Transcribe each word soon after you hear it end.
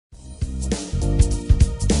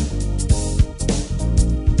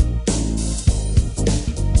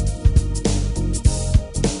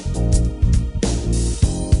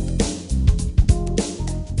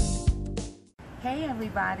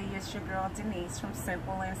everybody, it's your girl Denise from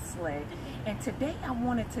Simple and Slick, and today I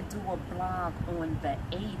wanted to do a blog on the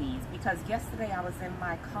 80s because yesterday I was in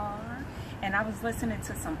my car and I was listening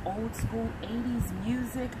to some old school 80s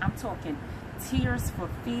music. I'm talking Tears for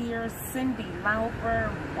Fears, Cyndi Lauper,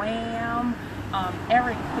 Wham,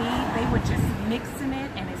 Eric B. They were just mixing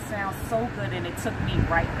it and it sounds so good, and it took me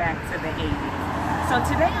right back to the 80s.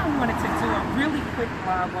 So today I wanted to do a really quick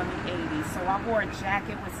blog on the 80s. So I wore a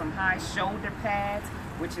jacket with some high shoulder pads,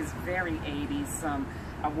 which is very 80s.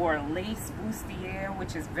 I wore a lace bustier,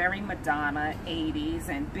 which is very Madonna, 80s,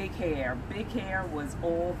 and big hair. Big hair was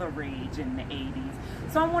all the rage in the 80s.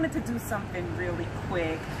 So I wanted to do something really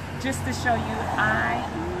quick just to show you I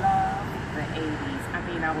love the 80s. I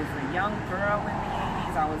mean, I was a young girl in the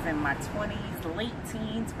 80s. I was in my 20s, late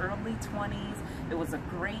teens, early 20s. It was a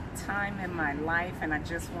great time in my life, and I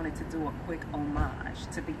just wanted to do a quick homage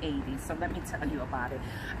to the 80s. So let me tell you about it.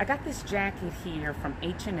 I got this jacket here from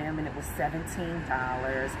H&M, and it was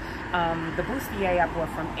 $17. The bustier I bought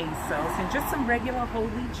from ASOS, and just some regular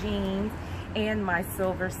Holy jeans and my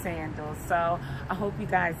silver sandals. So I hope you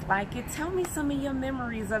guys like it. Tell me some of your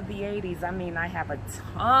memories of the 80s. I mean, I have a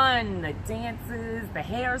ton. The dances, the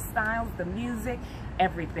hairstyles, the music,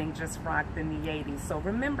 everything just rocked in the 80s. So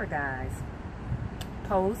remember, guys,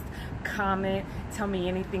 post, comment, tell me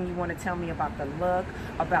anything you want to tell me about the look,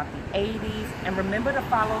 about the 80s, and remember to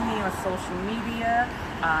follow me on social media,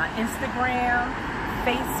 Instagram,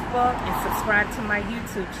 Facebook, and subscribe to my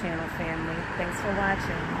YouTube channel, family. Thanks for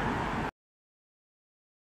watching.